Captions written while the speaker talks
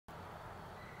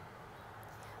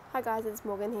Hi guys, it's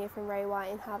Morgan here from Ray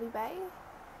White in Harvey Bay.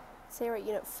 So here at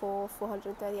Unit 4,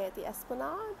 438 the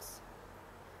Esplanade.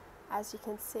 As you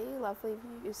can see, lovely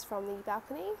views from the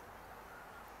balcony.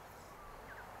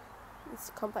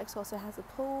 This complex also has a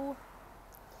pool.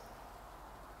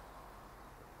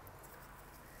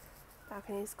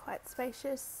 Balcony is quite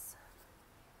spacious.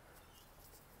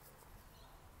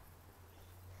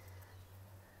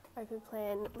 Open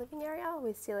plan living area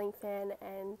with ceiling fan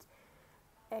and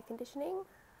air conditioning.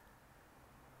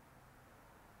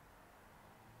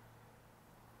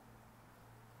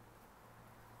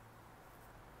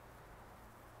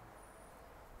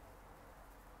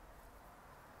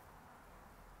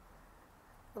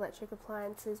 Electric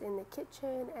appliances in the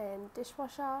kitchen and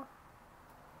dishwasher.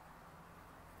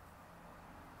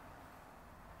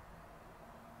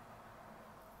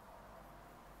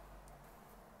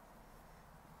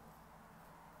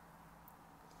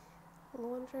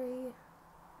 Laundry.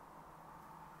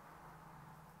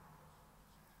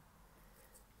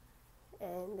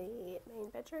 And the main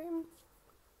bedroom.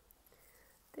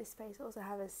 This space also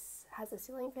has a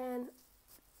ceiling fan.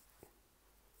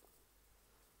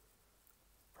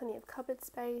 Plenty of cupboard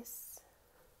space.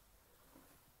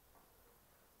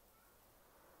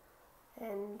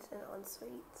 And an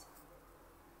ensuite.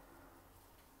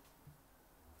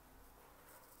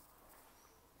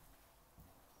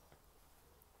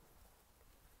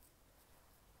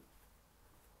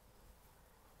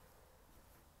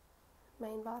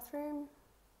 Main bathroom.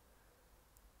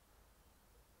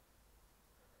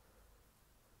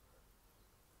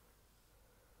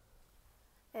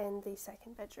 And the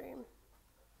second bedroom.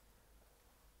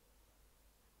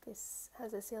 This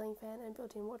has a ceiling fan and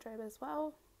built-in wardrobe as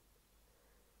well.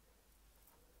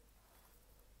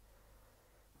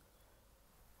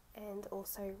 And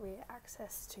also rear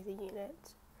access to the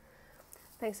unit.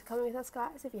 Thanks for coming with us,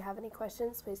 guys. If you have any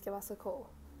questions, please give us a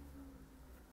call.